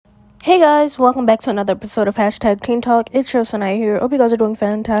Hey guys, welcome back to another episode of Hashtag Teen Talk. It's your Sanai here. Hope you guys are doing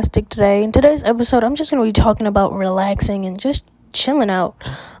fantastic today. In today's episode, I'm just going to be talking about relaxing and just chilling out.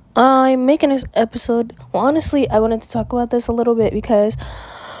 I'm making this episode, honestly, I wanted to talk about this a little bit because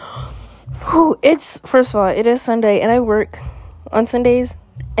first of all, it is Sunday and I work on Sundays.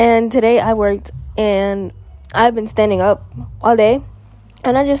 And today I worked and I've been standing up all day.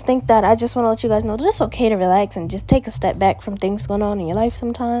 And I just think that I just want to let you guys know that it's okay to relax and just take a step back from things going on in your life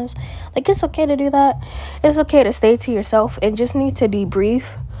sometimes. Like, it's okay to do that. It's okay to stay to yourself and just need to debrief.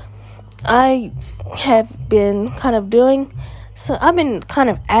 I have been I've been kind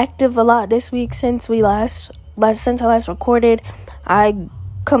of active a lot this week since I last recorded. I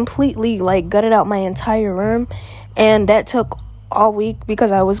completely, gutted out my entire room. And that took all week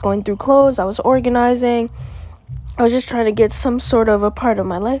because I was going through clothes, I was organizing. I was just trying to get some sort of a part of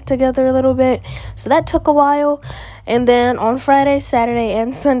my life together a little bit. So that took a while. And then on Friday, Saturday,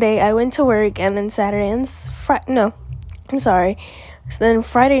 and Sunday, I went to work. And then So then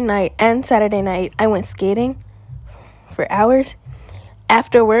Friday night and Saturday night, I went skating for hours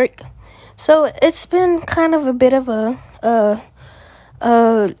after work. So it's been kind of a bit of a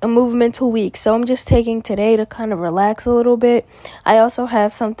movemental week, so I'm just taking today to kind of relax a little bit. I also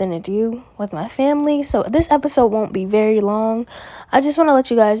have something to do with my family, so this episode won't be very long. I just want to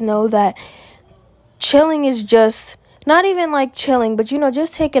let you guys know that chilling is just not even like chilling, but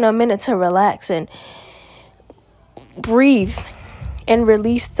just taking a minute to relax and breathe and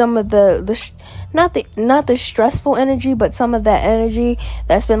release some of not the stressful energy, but some of that energy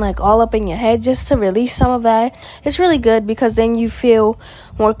that's been all up in your head. Just to release some of that, it's really good because then you feel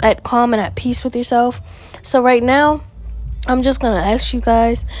more at calm and at peace with yourself. So right now, I'm just gonna ask you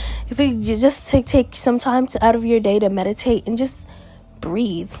guys if you just take some time out of your day to meditate and just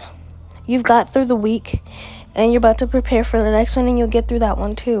breathe. You've got through the week, and you're about to prepare for the next one, and you'll get through that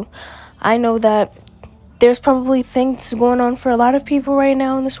one too. I know that there's probably things going on for a lot of people right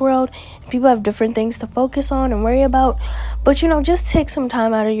now in this world. People have different things to focus on and worry about. But, just take some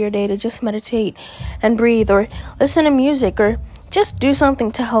time out of your day to just meditate and breathe, or listen to music, or just do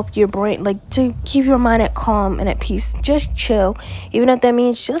something to help your brain, to keep your mind at calm and at peace. Just chill. Even if that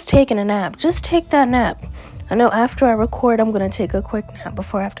means just taking a nap. Just take that nap. I know after I record, I'm going to take a quick nap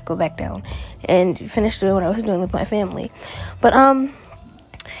before I have to go back down and finish doing what I was doing with my family. But,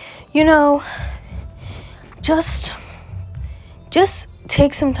 Just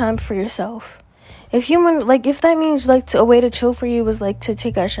take some time for yourself. If that means a way to chill for you was to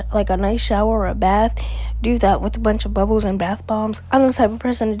take a nice shower or a bath, do that with a bunch of bubbles and bath bombs. I'm the type of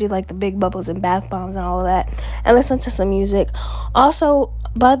person to do the big bubbles and bath bombs and all of that, and listen to some music. Also,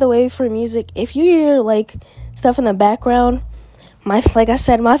 by the way, for music, if you hear stuff in the background, like I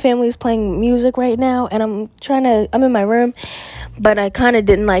said, my family is playing music right now, and I'm in my room, but I kind of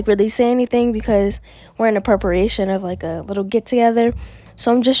didn't really say anything because we're in a preparation of a little get together.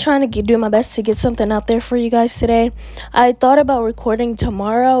 So I'm just trying to do my best to get something out there for you guys today. I thought about recording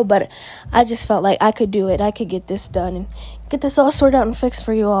tomorrow, but I just felt like I could do it. I could get this done and get this all sorted out and fixed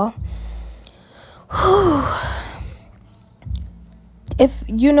for you all.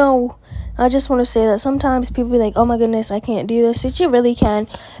 I just want to say that sometimes people be like, oh my goodness, I can't do this. But you really can,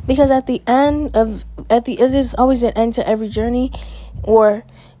 because it is always an end to every journey, or,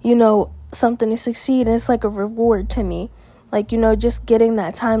 something to succeed, and it's like a reward to me. Just getting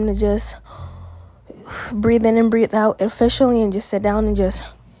that time to just breathe in and breathe out officially and just sit down and just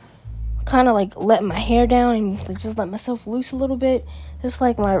kind of let my hair down and just let myself loose a little bit. It's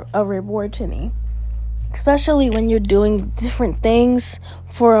a reward to me. Especially when you're doing different things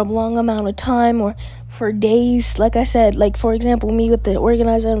for a long amount of time or for days. Like I said, for example, me with the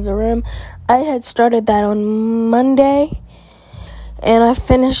organizing of the room, I had started that on Monday and I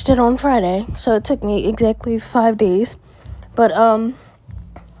finished it on Friday. So it took me exactly 5 days. But sometimes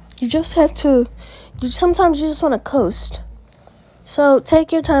you just want to coast. So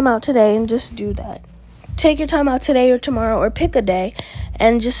take your time out today and just do that. Take your time out today or tomorrow, or pick a day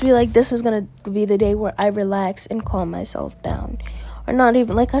and just be this is going to be the day where I relax and calm myself down. Or not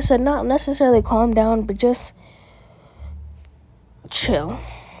even, like I said, not necessarily calm down, but just chill.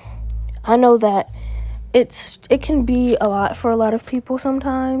 I know that it can be a lot for a lot of people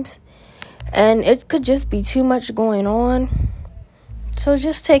sometimes, and it could just be too much going on. So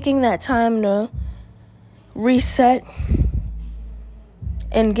just taking that time to reset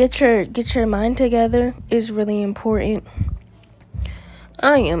and get your mind together is really important.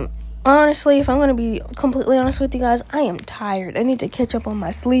 I am, honestly, if I'm going to be completely honest with you guys, I am tired. I need to catch up on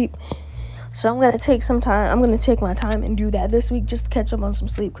my sleep. So I'm going to take some time. I'm going to take my time and do that this week, just to catch up on some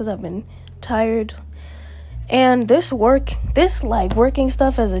sleep, because I've been tired. And this working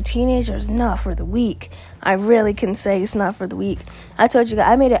stuff as a teenager is not for the weak. I really can say it's not for the weak. I told you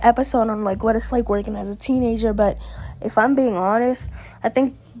guys, I made an episode on like what it's like working as a teenager, but if I'm being honest, I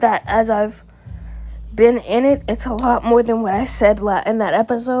think that as I've been in it, it's a lot more than what I said in that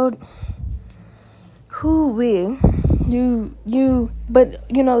episode. But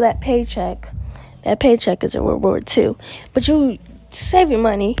you know that paycheck is a reward too. But you save your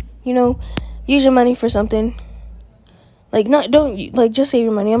money, use your money for something. Just save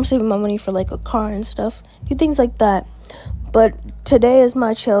your money. I'm saving my money for like a car and stuff. Do things like that. But today is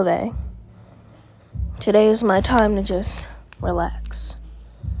my chill day. Today is my time to just relax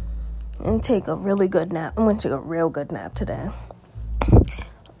and take a really good nap. I'm going to take a real good nap today.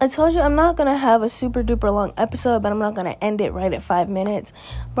 I told you I'm not going to have a super duper long episode, but I'm not going to end it right at 5 minutes.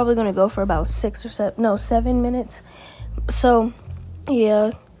 I'm probably going to go for about 7 minutes. So,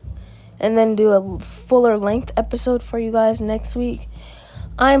 yeah. And then do a fuller length episode for you guys next week.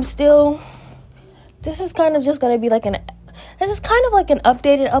 This is kind of just going to be like an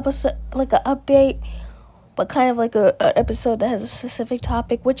updated episode, like an update, but kind of like an episode that has a specific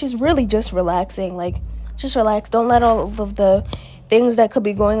topic, which is really just relaxing. Like, just relax. Don't let all of the things that could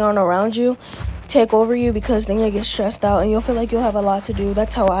be going on around you take over you, because then you'll get stressed out and you'll feel like you'll have a lot to do.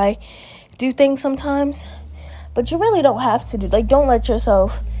 That's how I do things sometimes. But you really don't have to do. Like, don't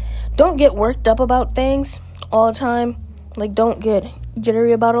get worked up about things all the time. Like, don't get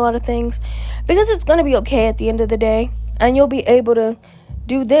jittery about a lot of things, because it's going to be okay at the end of the day, and you'll be able to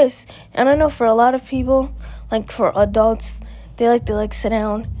do this. And I know for a lot of people, like for adults, they like to sit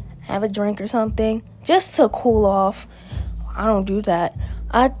down, have a drink or something just to cool off. I don't do that.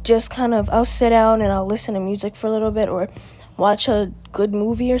 I'll sit down and I'll listen to music for a little bit or watch a good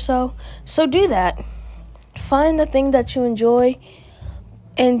movie or so. So do that. Find the thing that you enjoy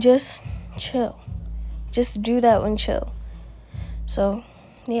and just chill. Just do that and chill. So,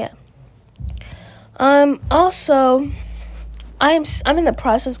 yeah. Also, I'm in the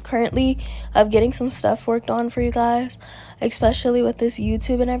process currently of getting some stuff worked on for you guys, especially with this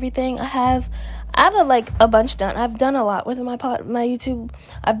YouTube and everything. I have a bunch done. I've done a lot with my YouTube.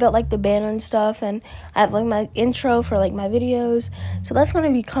 I've built the banner and stuff, and I have my intro for my videos. So that's going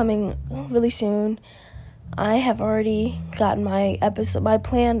to be coming really soon. I have already gotten my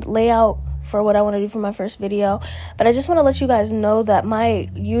planned layout for what I want to do for my first video. But I just want to let you guys know that my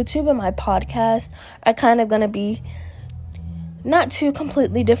YouTube and my podcast are kind of going to be not two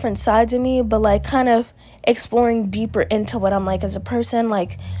completely different sides of me, but kind of exploring deeper into what I'm like as a person.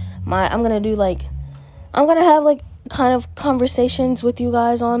 I'm going to have kind of conversations with you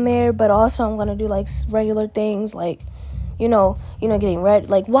guys on there, but also I'm going to do regular things getting ready,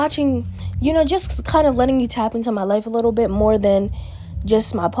 watching, just kind of letting you tap into my life a little bit more than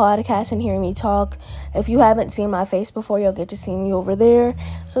just my podcast and hearing me talk. If you haven't seen my face before, you'll get to see me over there.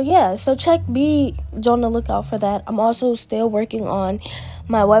 So yeah, be on the lookout for that. I'm also still working on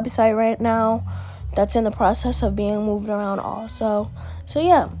my website right now. That's in the process of being moved around also. So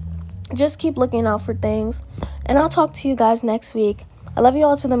yeah, just keep looking out for things. And I'll talk to you guys next week. I love you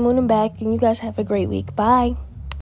all to the moon and back, and you guys have a great week. Bye.